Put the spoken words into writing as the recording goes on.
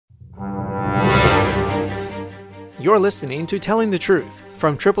You're listening to Telling the Truth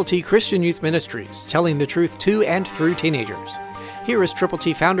from Triple T Christian Youth Ministries, telling the truth to and through teenagers. Here is Triple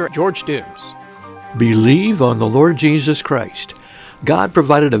T founder George Dooms. Believe on the Lord Jesus Christ. God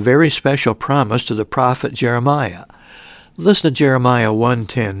provided a very special promise to the prophet Jeremiah. Listen to Jeremiah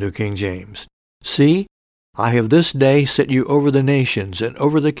 1:10, New King James. See, I have this day set you over the nations and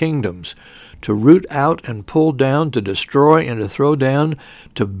over the kingdoms, to root out and pull down, to destroy and to throw down,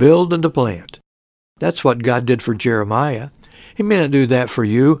 to build and to plant. That's what God did for Jeremiah. He may not do that for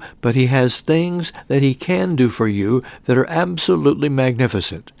you, but he has things that he can do for you that are absolutely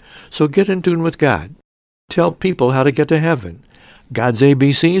magnificent. So get in tune with God. Tell people how to get to heaven. God's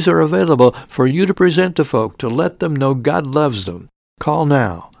ABCs are available for you to present to folk to let them know God loves them. Call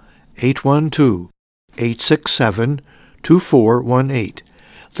now, 812-867-2418.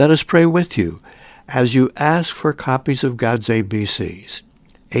 Let us pray with you as you ask for copies of God's ABCs.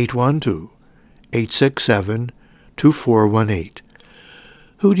 812-867-2418.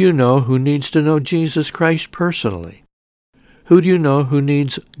 Who do you know who needs to know Jesus Christ personally? Who do you know who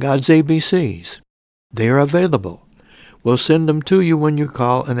needs God's ABCs? They are available. We'll send them to you when you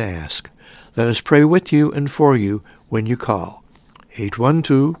call and ask. Let us pray with you and for you when you call.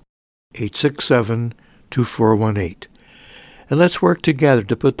 812-867-2418. And let's work together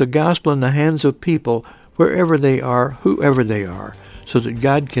to put the gospel in the hands of people wherever they are, whoever they are, so that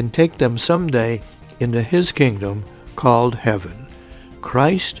God can take them someday into his kingdom called heaven.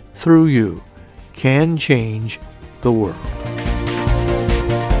 Christ, through you, can change the world.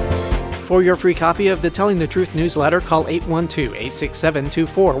 For your free copy of the Telling the Truth newsletter, call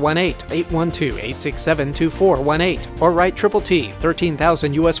 812-867-2418, 812-867-2418, or write Triple T,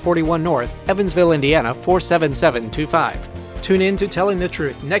 13,000 U.S. 41 North, Evansville, Indiana, 47725. Tune in to Telling the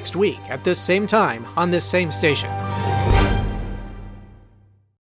Truth next week at this same time on this same station.